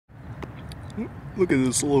Look at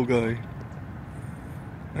this little guy.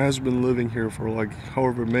 Has been living here for like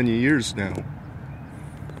however many years now.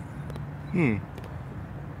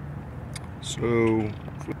 So,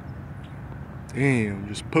 damn,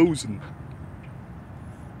 just posing.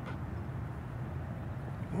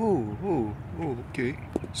 Oh, okay.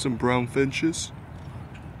 Some brown finches.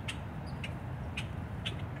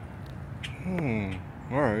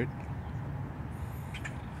 Alright.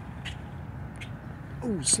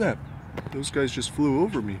 Oh, snap. Those guys just flew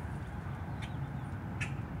over me.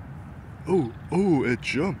 Oh, it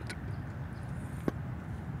jumped.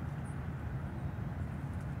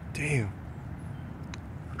 Damn.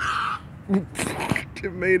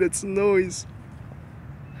 It made its noise.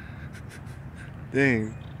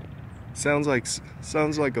 Dang. Sounds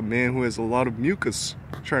like a man who has a lot of mucus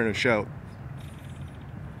trying to shout.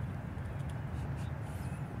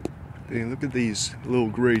 Dang, look at these little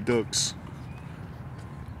gray ducks.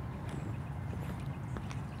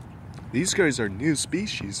 These guys are new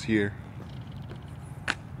species here.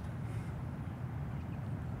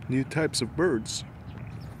 New types of birds.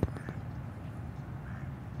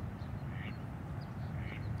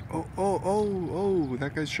 Oh,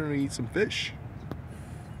 that guy's trying to eat some fish.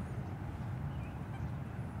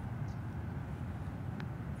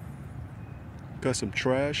 Got some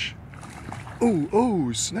trash.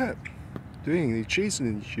 Oh, snap. Dang, they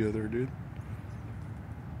chasing each other, dude.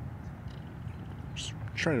 Just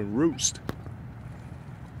trying to roast.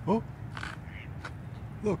 Oh,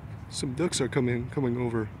 look, some ducks are coming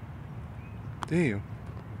over. Damn,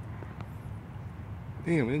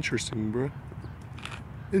 interesting, bro.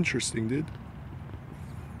 Interesting, dude.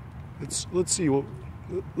 Let's see what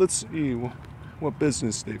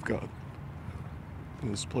business they've got in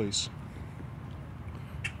this place.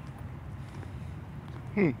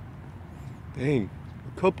 Dang,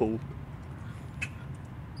 a couple.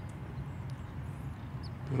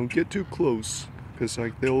 Don't get too close, cause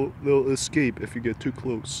like they'll escape if you get too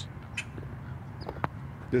close.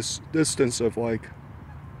 This distance of like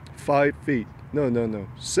 5 feet. No,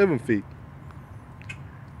 7 feet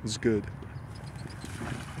is good.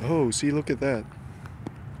 Oh, see, look at that.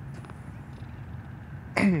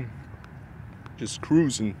 Just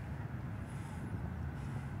cruising.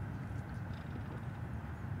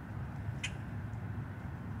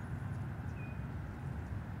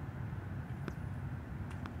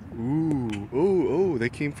 Ooh, oh, they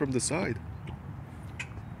came from the side.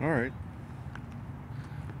 Alright.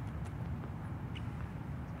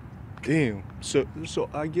 Damn. So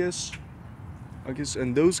I guess,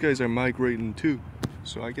 and those guys are migrating too.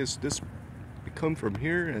 So I guess they come from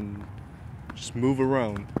here and just move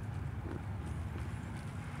around.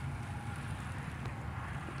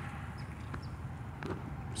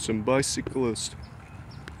 Some bicyclists.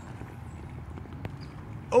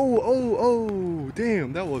 Oh,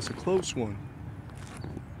 damn, that was a close one.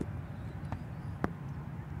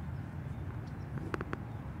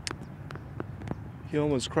 He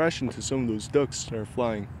almost crashed into some of those ducks that are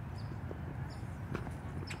flying.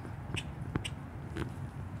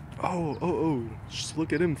 Oh, just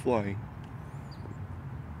look at him flying.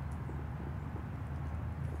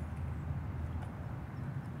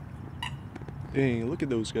 Dang, look at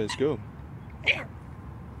those guys go.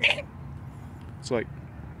 It's like,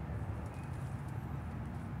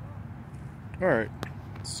 alright,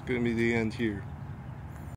 it's gonna be the end here.